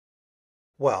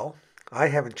Well, I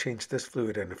haven't changed this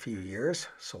fluid in a few years,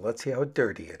 so let's see how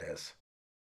dirty it is.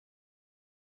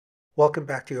 Welcome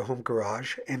back to your home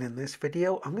garage, and in this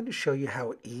video I'm going to show you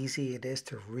how easy it is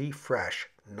to refresh,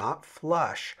 not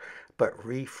flush, but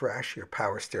refresh your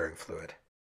power steering fluid.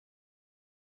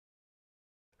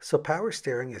 So power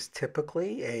steering is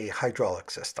typically a hydraulic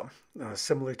system,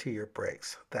 similar to your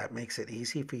brakes. That makes it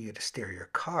easy for you to steer your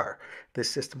car.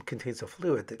 This system contains a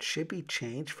fluid that should be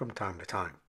changed from time to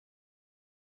time.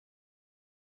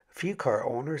 Few car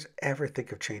owners ever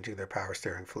think of changing their power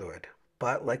steering fluid,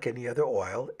 but like any other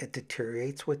oil, it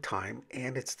deteriorates with time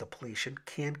and its depletion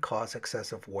can cause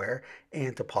excessive wear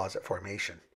and deposit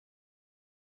formation.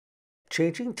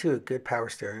 Changing to a good power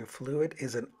steering fluid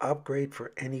is an upgrade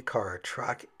for any car or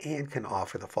truck and can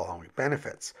offer the following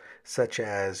benefits, such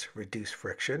as reduced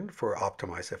friction for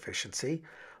optimized efficiency,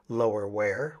 lower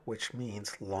wear, which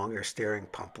means longer steering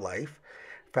pump life,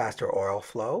 faster oil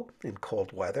flow in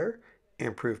cold weather,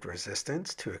 improved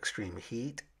resistance to extreme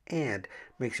heat, and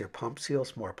makes your pump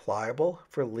seals more pliable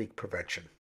for leak prevention.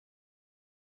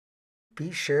 Be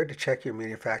sure to check your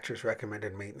manufacturer's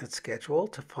recommended maintenance schedule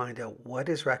to find out what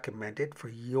is recommended for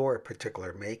your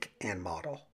particular make and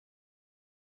model.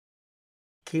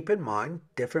 Keep in mind,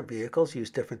 different vehicles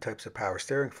use different types of power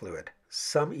steering fluid.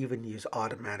 Some even use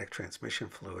automatic transmission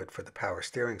fluid for the power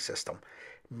steering system.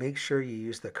 Make sure you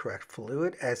use the correct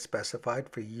fluid as specified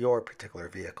for your particular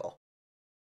vehicle.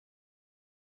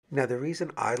 Now, the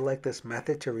reason I like this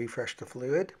method to refresh the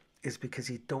fluid is because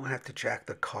you don't have to jack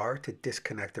the car to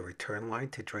disconnect the return line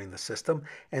to drain the system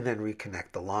and then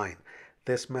reconnect the line.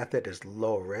 This method is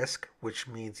low risk, which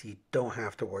means you don't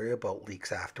have to worry about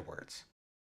leaks afterwards.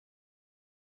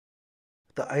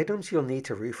 The items you'll need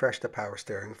to refresh the power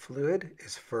steering fluid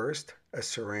is first a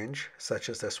syringe such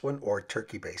as this one or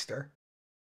turkey baster,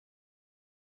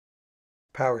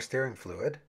 power steering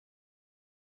fluid,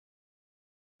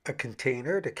 a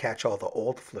container to catch all the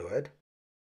old fluid,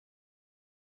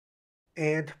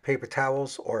 and paper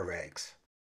towels or rags.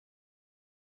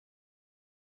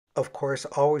 Of course,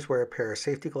 always wear a pair of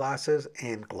safety glasses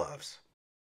and gloves.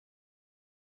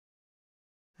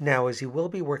 Now, as you will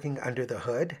be working under the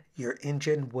hood, your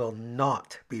engine will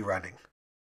not be running.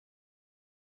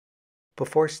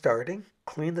 Before starting,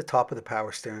 clean the top of the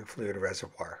power steering fluid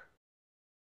reservoir.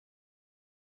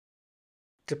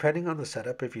 Depending on the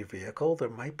setup of your vehicle, there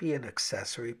might be an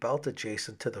accessory belt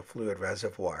adjacent to the fluid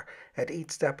reservoir. At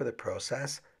each step of the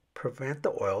process, prevent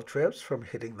the oil drips from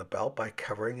hitting the belt by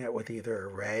covering it with either a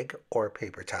rag or a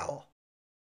paper towel.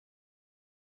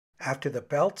 After the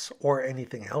belts or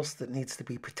anything else that needs to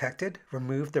be protected,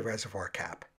 remove the reservoir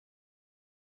cap.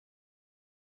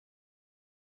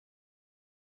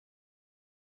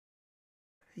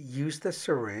 Use the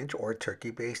syringe or turkey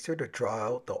baster to draw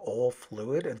out the old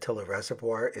fluid until the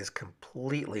reservoir is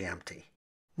completely empty.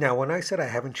 Now, when I said I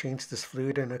haven't changed this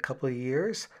fluid in a couple of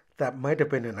years, that might have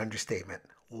been an understatement.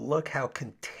 Look how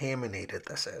contaminated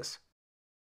this is.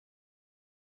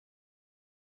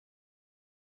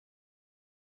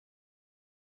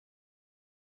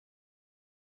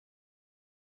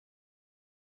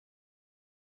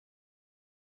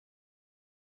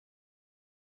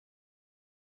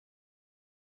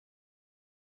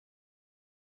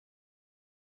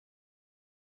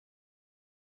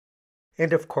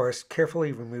 And of course,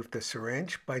 carefully remove the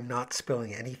syringe by not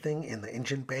spilling anything in the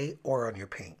engine bay or on your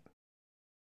paint.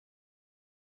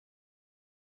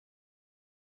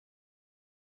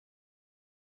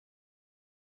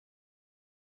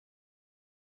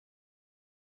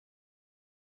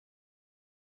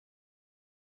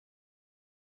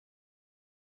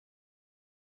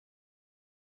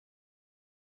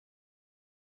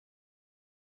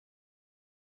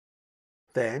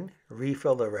 Then,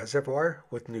 refill the reservoir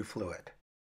with new fluid.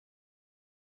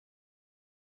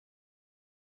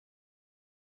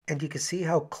 And you can see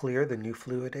how clear the new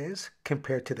fluid is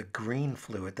compared to the green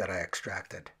fluid that I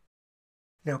extracted.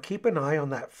 Now keep an eye on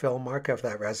that fill mark of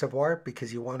that reservoir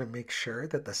because you want to make sure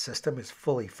that the system is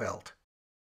fully filled.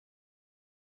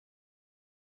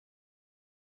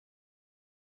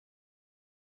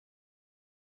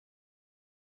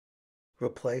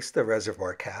 Replace the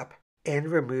reservoir cap and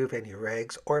remove any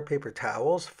rags or paper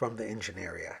towels from the engine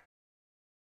area.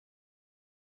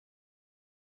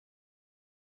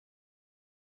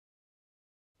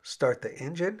 Start the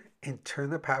engine and turn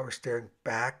the power steering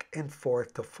back and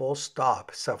forth to full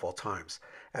stop several times.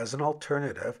 As an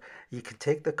alternative, you can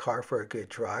take the car for a good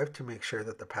drive to make sure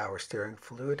that the power steering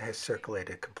fluid has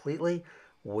circulated completely,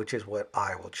 which is what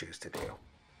I will choose to do.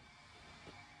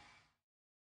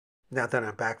 Now that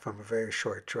I'm back from a very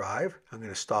short drive, I'm going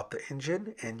to stop the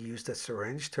engine and use the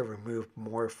syringe to remove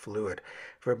more fluid.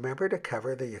 Remember to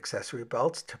cover the accessory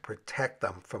belts to protect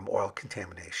them from oil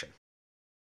contamination.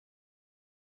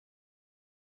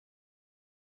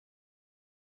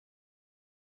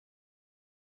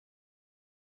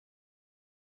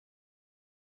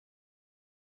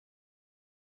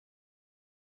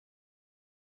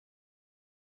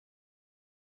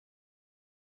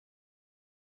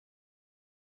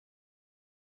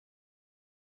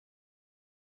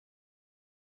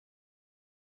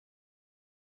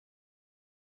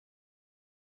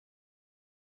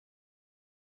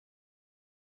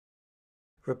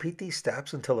 Repeat these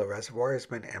steps until the reservoir has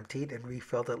been emptied and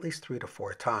refilled at least 3 to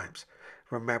 4 times.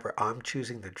 Remember, I'm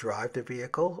choosing to drive the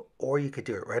vehicle, or you could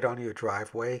do it right on your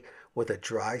driveway with a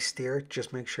dry steer.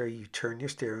 Just make sure you turn your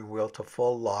steering wheel to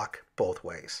full lock both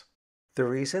ways. The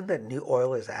reason that new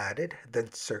oil is added,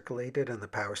 then circulated in the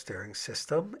power steering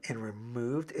system and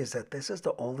removed is that this is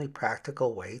the only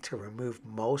practical way to remove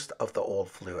most of the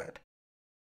old fluid.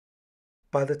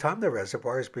 By the time the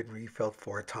reservoir has been refilled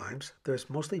 4 times, there's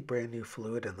mostly brand new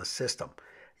fluid in the system.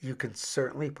 You can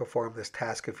certainly perform this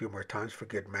task a few more times for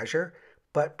good measure,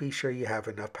 but be sure you have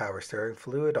enough power steering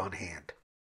fluid on hand.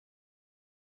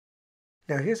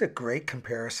 Now here's a great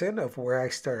comparison of where I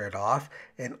started off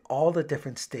and all the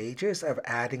different stages of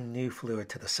adding new fluid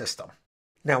to the system.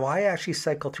 Now I actually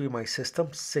cycled through my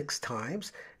system 6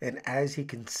 times, and as you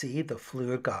can see, the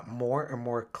fluid got more and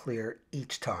more clear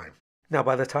each time. Now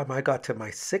by the time I got to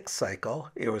my sixth cycle,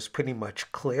 it was pretty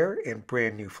much clear and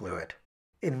brand new fluid.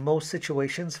 In most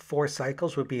situations, 4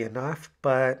 cycles would be enough,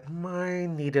 but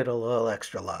mine needed a little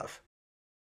extra love.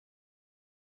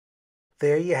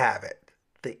 There you have it.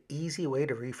 The easy way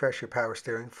to refresh your power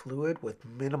steering fluid with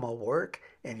minimal work,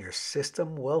 and your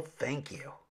system will thank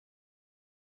you.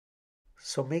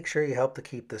 So make sure you help to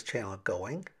keep this channel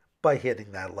going by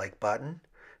hitting that like button,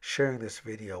 sharing this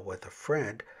video with a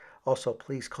friend. Also,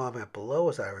 please comment below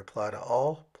as I reply to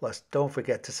all. Plus, don't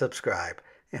forget to subscribe.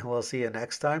 And we'll see you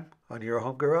next time on Your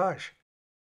Home Garage.